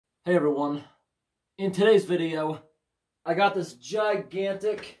Hey everyone, in today's video, I got this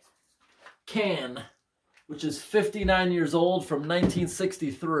gigantic can, which is 59 years old from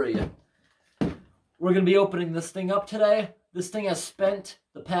 1963. We're going to be opening this thing up today. This thing has spent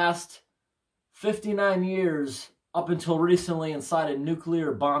the past 59 years up until recently inside a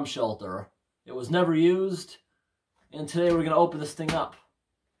nuclear bomb shelter. It was never used, and today we're going to open this thing up.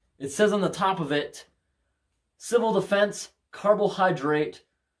 It says on the top of it, Civil Defense Carbohydrate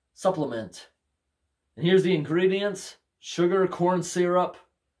Supplement. And here's the ingredients: sugar, corn syrup,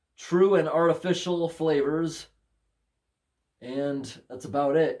 true and artificial flavors, and that's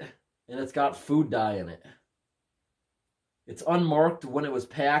about it. And it's got food dye in it. It's unmarked when it was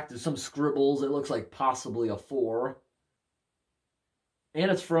packed. There's some scribbles. It looks like possibly a 4.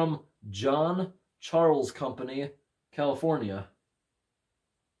 And it's from John Charles Company, California.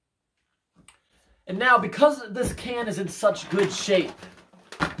 And now, because this can is in such good shape,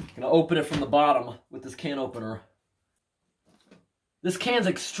 I'm going to open it from the bottom with this can opener. This can's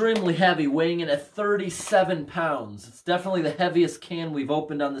extremely heavy, weighing in at 37 pounds. It's definitely the heaviest can we've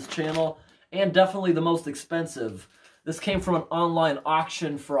opened on this channel, and definitely the most expensive. This came from an online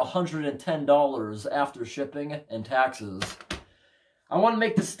auction for $110 after shipping and taxes. I want to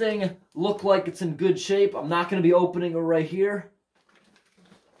make this thing look like it's in good shape. I'm not going to be opening it right here.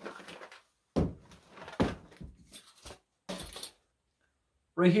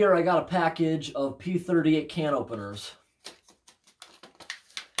 Right here, I got a package of P38 can openers.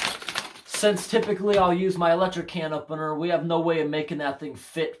 Since typically I'll use my electric can opener, we have no way of making that thing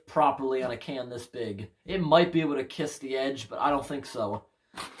fit properly on a can this big. It might be able to kiss the edge, but I don't think so.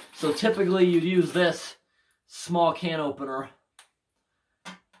 So typically you'd use this small can opener,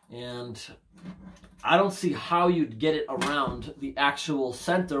 and I don't see how you'd get it around the actual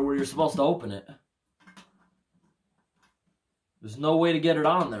center where you're supposed to open it. There's no way to get it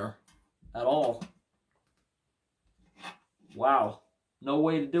on there at all. Wow. No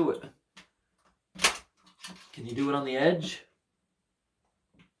way to do it. Can you do it on the edge?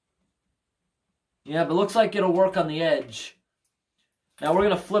 Yeah, but it looks like it'll work on the edge. Now we're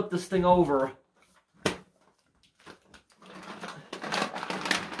going to flip this thing over. And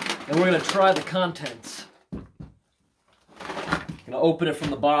we're going to try the contents. I'm going to open it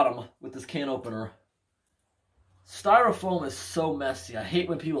from the bottom with this can opener. Styrofoam is so messy. I hate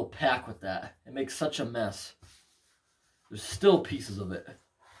when people pack with that. It makes such a mess. There's still pieces of it.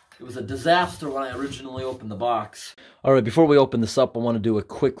 It was a disaster when I originally opened the box. Alright, before we open this up, I want to do a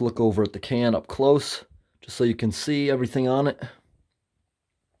quick look over at the can up close, just so you can see everything on it.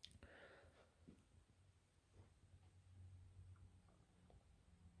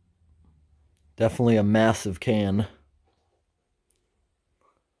 Definitely a massive can.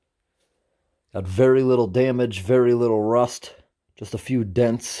 Got very little damage, very little rust, just a few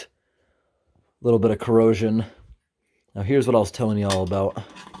dents, a little bit of corrosion. Now here's what I was telling you all about.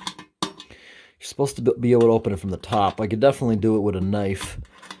 You're supposed to be able to open it from the top. I could definitely do it with a knife.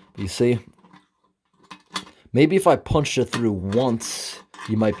 You see? Maybe if I punched it through once,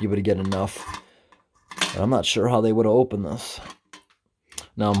 you might be able to get enough. But I'm not sure how they would have opened this.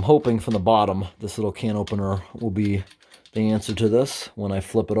 Now I'm hoping from the bottom, this little can opener will be the answer to this when I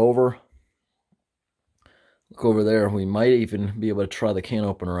flip it over. Look over there, we might even be able to try the can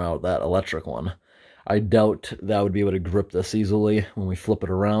opener out, that electric one. I doubt that would be able to grip this easily when we flip it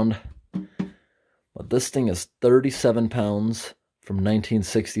around. But this thing is 37 pounds from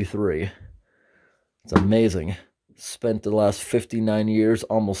 1963. It's amazing. Spent the last 59 years,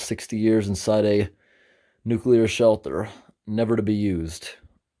 almost 60 years inside a nuclear shelter, never to be used.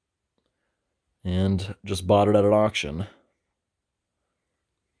 And just bought it at an auction.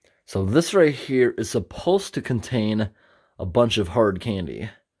 So this right here is supposed to contain a bunch of hard candy.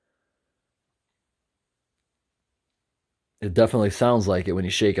 It definitely sounds like it when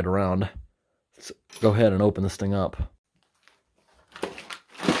you shake it around. Let's go ahead and open this thing up.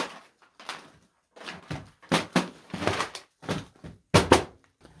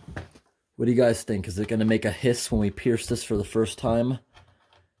 What do you guys think? Is it going to make a hiss when we pierce this for the first time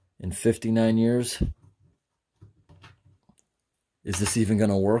in 59 years? Is this even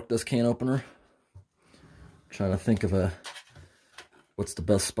going to work, this can opener? I'm trying to think of what's the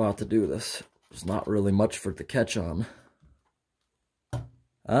best spot to do this. There's not really much for it to catch on.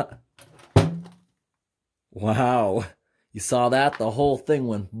 Wow. You saw that? The whole thing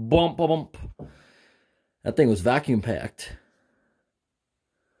went bump, bump. That thing was vacuum packed.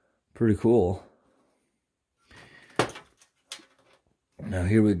 Pretty cool. Now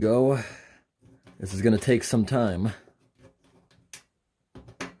here we go. This is going to take some time.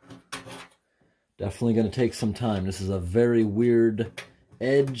 Definitely going to take some time. This is a very weird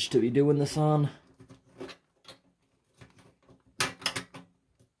edge to be doing this on.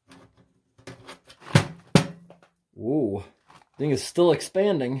 Whoa, thing is still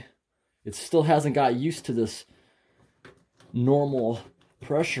expanding. It still hasn't got used to this normal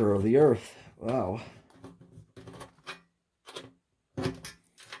pressure of the earth. Wow.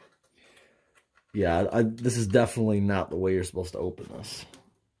 Yeah, this is definitely not the way you're supposed to open this.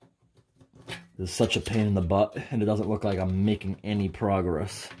 This is such a pain in the butt, and it doesn't look like I'm making any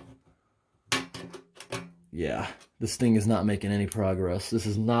progress. Yeah, this thing is not making any progress. This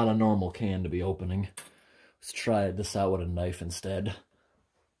is not a normal can to be opening. Let's try this out with a knife instead.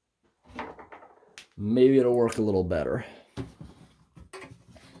 Maybe it'll work a little better.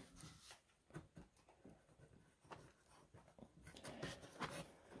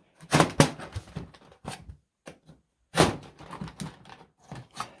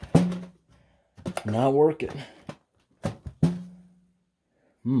 Not working.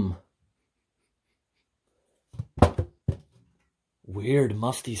 Weird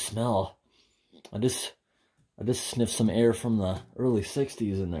musty smell. I just sniffed some air from the early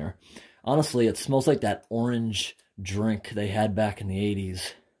 60s in there. Honestly, it smells like that orange drink they had back in the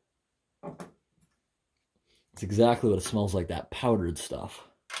 80s. It's exactly what it smells like, that powdered stuff.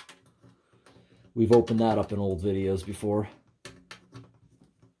 We've opened that up in old videos before.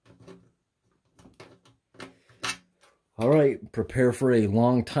 Alright, prepare for a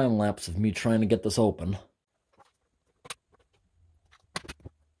long time lapse of me trying to get this open.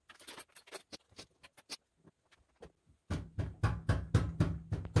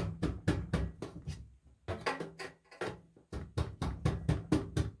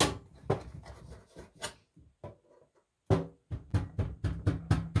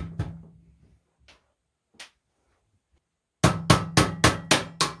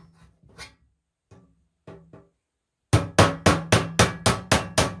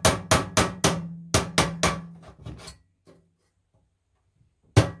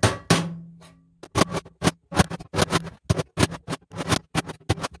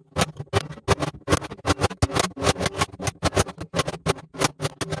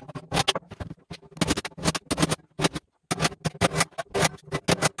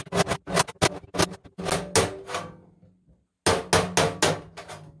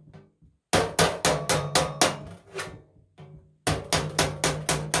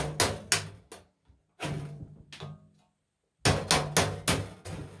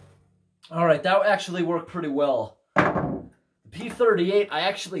 Alright, that actually worked pretty well. The P38, I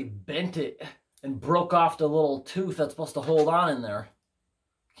actually bent it and broke off the little tooth that's supposed to hold on in there.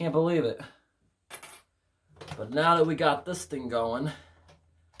 Can't believe it. But now that we got this thing going,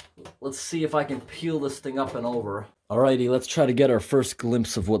 let's see if I can peel this thing up and over. Alrighty, let's try to get our first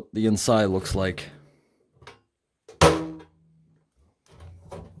glimpse of what the inside looks like.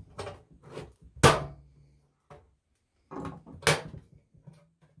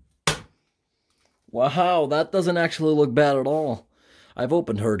 Wow, that doesn't actually look bad at all. I've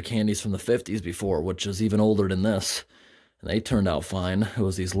opened herd candies from the 50s before, which is even older than this. And they turned out fine. It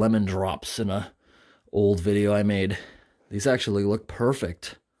was these lemon drops in a old video I made. These actually look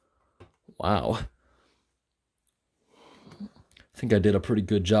perfect. Wow. I think I did a pretty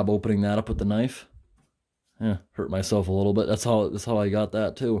good job opening that up with the knife. Yeah, hurt myself a little bit. That's how I got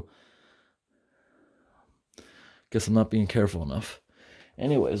that too. Guess I'm not being careful enough.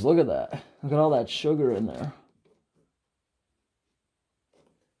 Anyways, look at that. Look at all that sugar in there.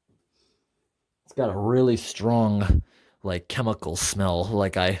 It's got a really strong, like, chemical smell,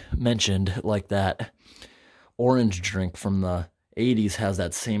 like I mentioned, like that orange drink from the 80s has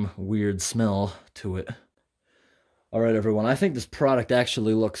that same weird smell to it. Alright everyone, I think this product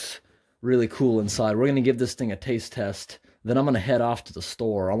actually looks really cool inside. We're going to give this thing a taste test, then I'm going to head off to the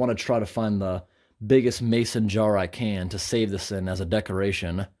store. I want to try to find the biggest mason jar I can to save this in as a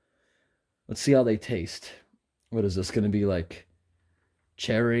decoration. Let's see how they taste. What is this going to be, like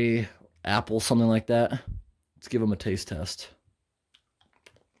cherry, apple, something like that? Let's give them a taste test.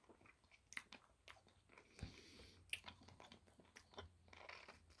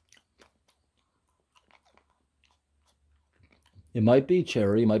 It might be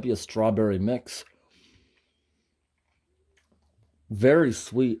cherry, it might be a strawberry mix. Very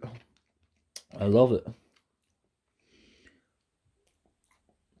sweet. I love it.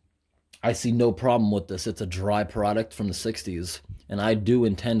 I see no problem with this. It's a dry product from the 60s, and I do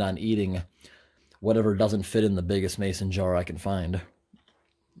intend on eating whatever doesn't fit in the biggest mason jar I can find.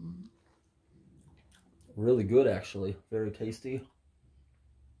 Really good, actually. Very tasty.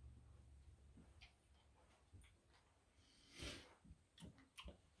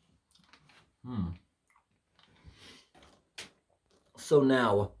 So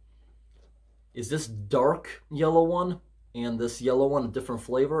now, is this dark yellow one and this yellow one a different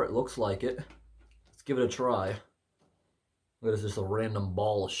flavor? It looks like it. Let's give it a try. Look, there's just a random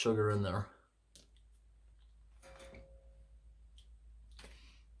ball of sugar in there.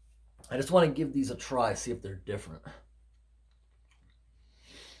 I just want to give these a try, see if they're different.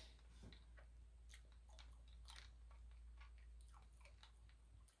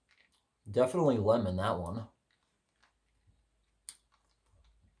 Definitely lemon, that one.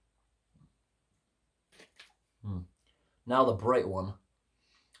 Now the bright one.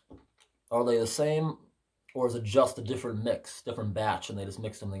 Are they the same, or is it just a different mix, different batch, and they just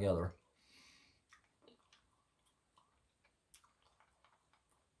mixed them together?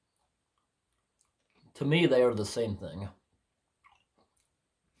 To me, they are the same thing.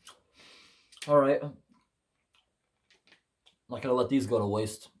 All right. I'm not going to let these go to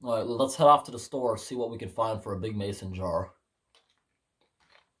waste. All right, let's head off to the store, see what we can find for a big mason jar.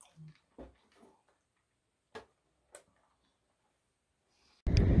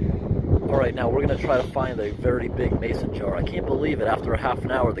 All right, now we're going to try to find a very big mason jar. I can't believe it. After a half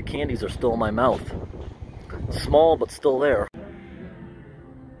an hour, the candies are still in my mouth. Small, but still there.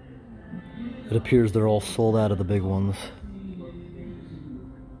 It appears they're all sold out of the big ones.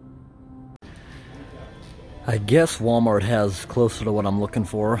 I guess Walmart has closer to what I'm looking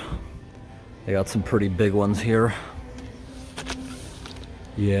for. They got some pretty big ones here.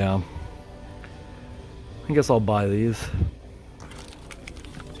 Yeah. I guess I'll buy these.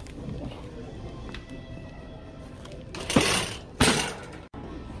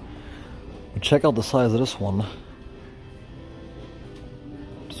 Check out the size of this one.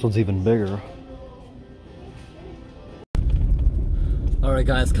 This one's even bigger. Alright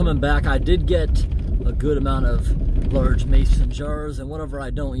guys, coming back, I did get a good amount of large mason jars, and whatever I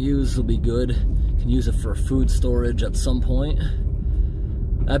don't use will be good. Can use it for food storage at some point.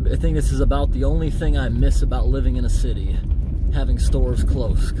 I think this is about the only thing I miss about living in a city, having stores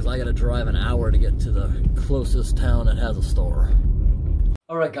close, because I gotta drive an hour to get to the closest town that has a store.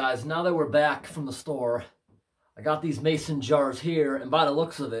 Alright guys, now that we're back from the store, I got these mason jars here, and by the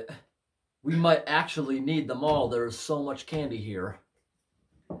looks of it, we might actually need them all. There's so much candy here.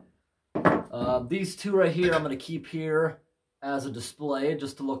 These two right here I'm going to keep here as a display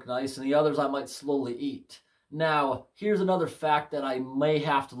just to look nice, and the others I might slowly eat. Now, here's another fact that I may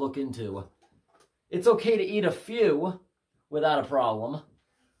have to look into. It's okay to eat a few without a problem,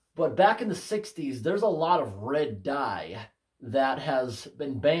 but back in the 60s, there's a lot of red dye that has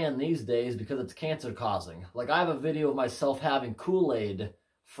been banned these days because it's cancer causing. Like, I have a video of myself having Kool-Aid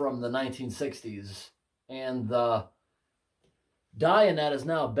from the 1960s, and the dye in that is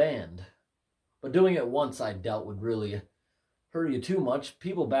now banned. But doing it once, I doubt would really hurt you too much.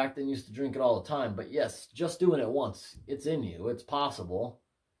 People back then used to drink it all the time, but yes, just doing it once, it's in you, it's possible,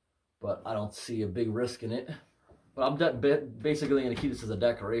 but I don't see a big risk in it. But I'm basically going to keep this as a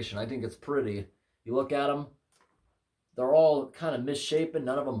decoration. I think it's pretty. You look at them, they're all kind of misshapen.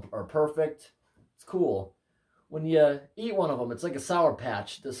 None of them are perfect. It's cool. When you eat one of them, it's like a Sour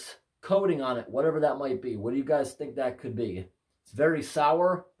Patch. This coating on it, whatever that might be. What do you guys think that could be? It's very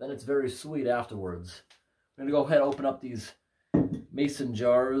sour, then it's very sweet afterwards. I'm going to go ahead and open up these mason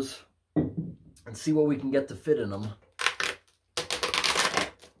jars and see what we can get to fit in them.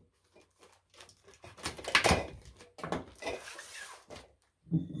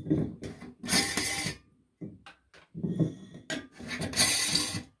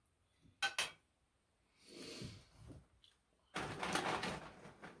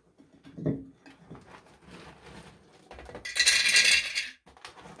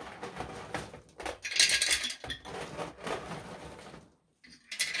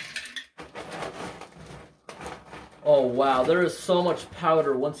 Oh wow, there is so much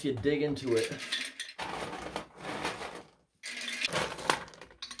powder once you dig into it.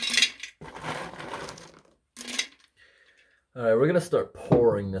 Alright, we're gonna start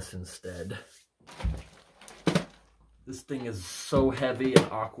pouring this instead. This thing is so heavy and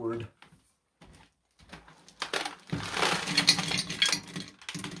awkward.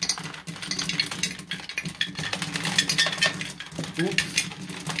 Oops.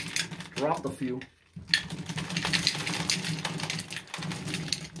 Dropped a few.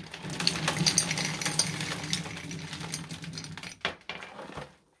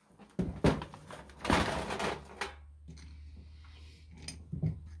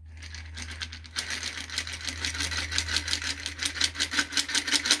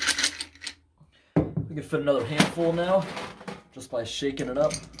 We can fit another handful now, just by shaking it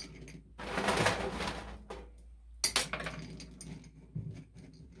up.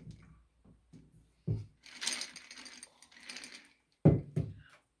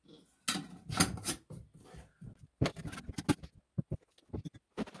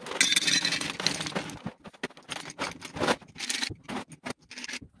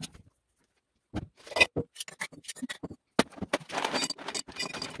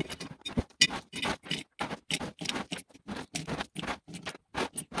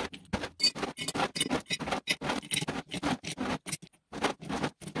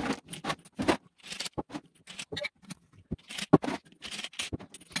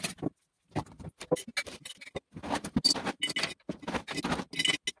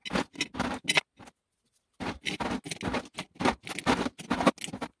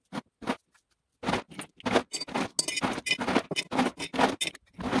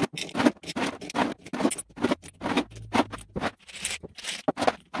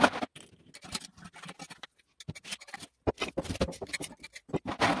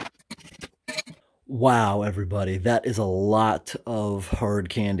 Wow, everybody, that is a lot of hard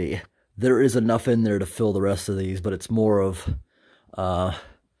candy. There is enough in there to fill the rest of these, but it's more of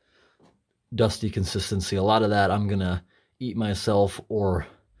dusty consistency. A lot of that I'm gonna eat myself or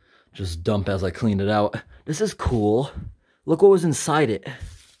just dump as I clean it out. This is cool. Look what was inside it.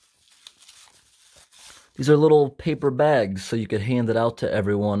 These are little paper bags so you could hand it out to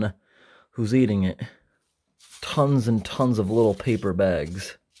everyone who's eating it. Tons and tons of little paper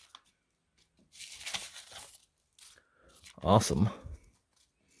bags. Awesome.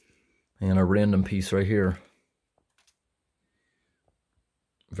 And a random piece right here.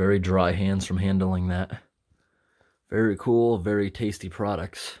 Very dry hands from handling that. Very cool, very tasty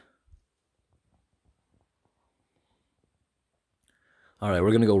products. All right, we're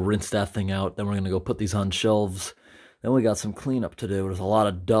going to go rinse that thing out. Then we're going to go put these on shelves. Then we got some cleanup to do. There's a lot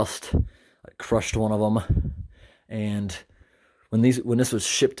of dust. I crushed one of them. And when this was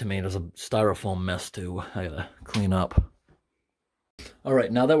shipped to me, there's a styrofoam mess too. I got to clean up. All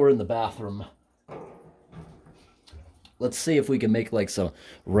right, now that we're in the bathroom, let's see if we can make like some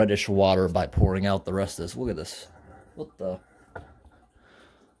reddish water by pouring out the rest of this. Look at this. What the?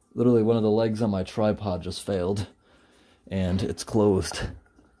 Literally one of the legs on my tripod just failed. And it's closed.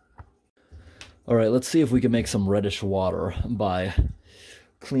 All right, let's see if we can make some reddish water by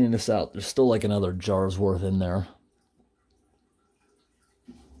cleaning this out. There's still like another jar's worth in there.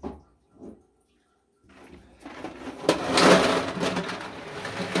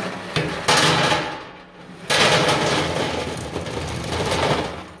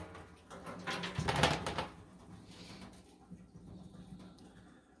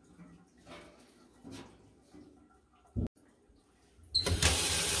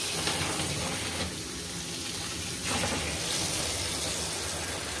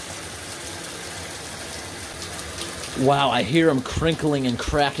 Wow, I hear them crinkling and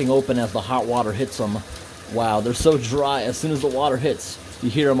cracking open as the hot water hits them. Wow, they're so dry. As soon as the water hits,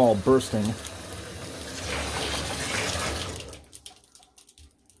 you hear them all bursting.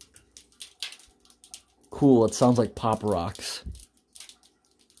 Cool, it sounds like Pop Rocks.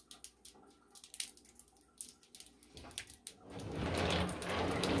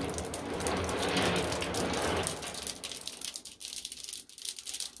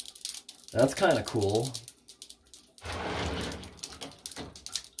 That's kind of cool.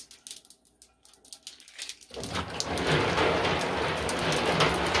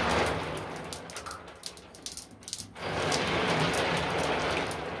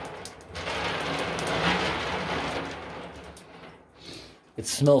 It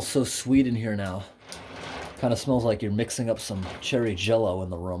smells so sweet in here now. Kind of smells like you're mixing up some cherry jello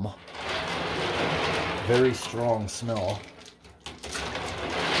in the room. Very strong smell.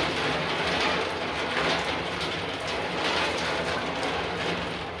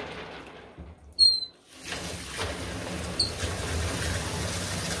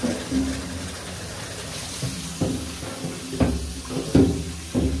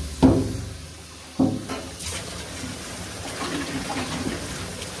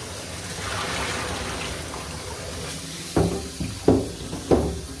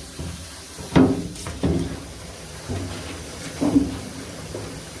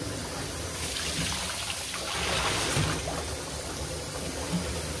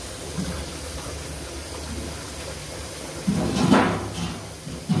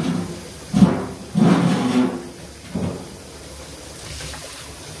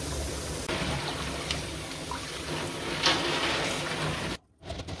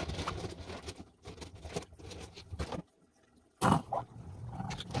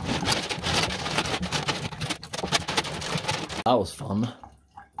 That was fun.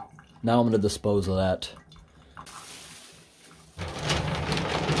 Now I'm going to dispose of that.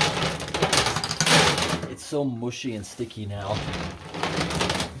 It's so mushy and sticky now.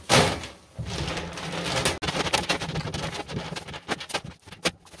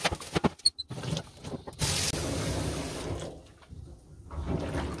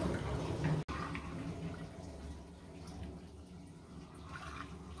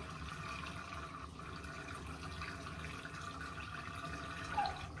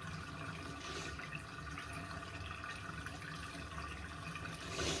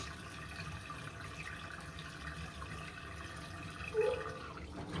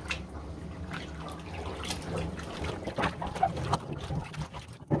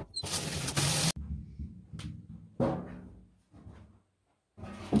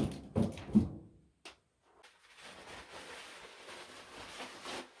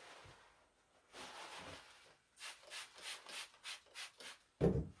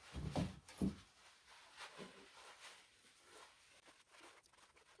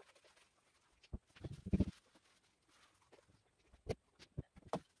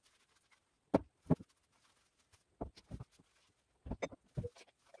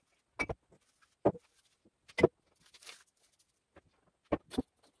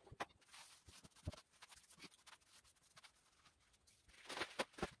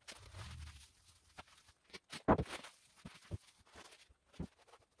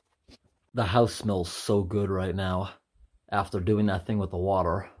 The house smells so good right now after doing that thing with the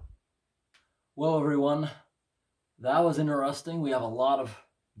water. Well, everyone, that was interesting. We have a lot of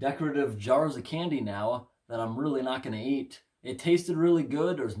decorative jars of candy now that I'm really not going to eat. It tasted really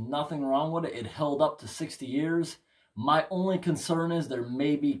good. There's nothing wrong with it. It held up to 60 years. My only concern is there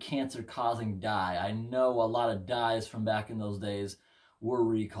may be cancer-causing dye. I know a lot of dyes from back in those days were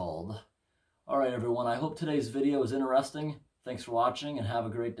recalled. All right, everyone, I hope today's video was interesting. Thanks for watching and have a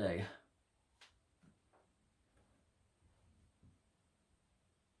great day.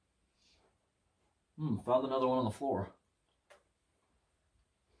 Found another one on the floor.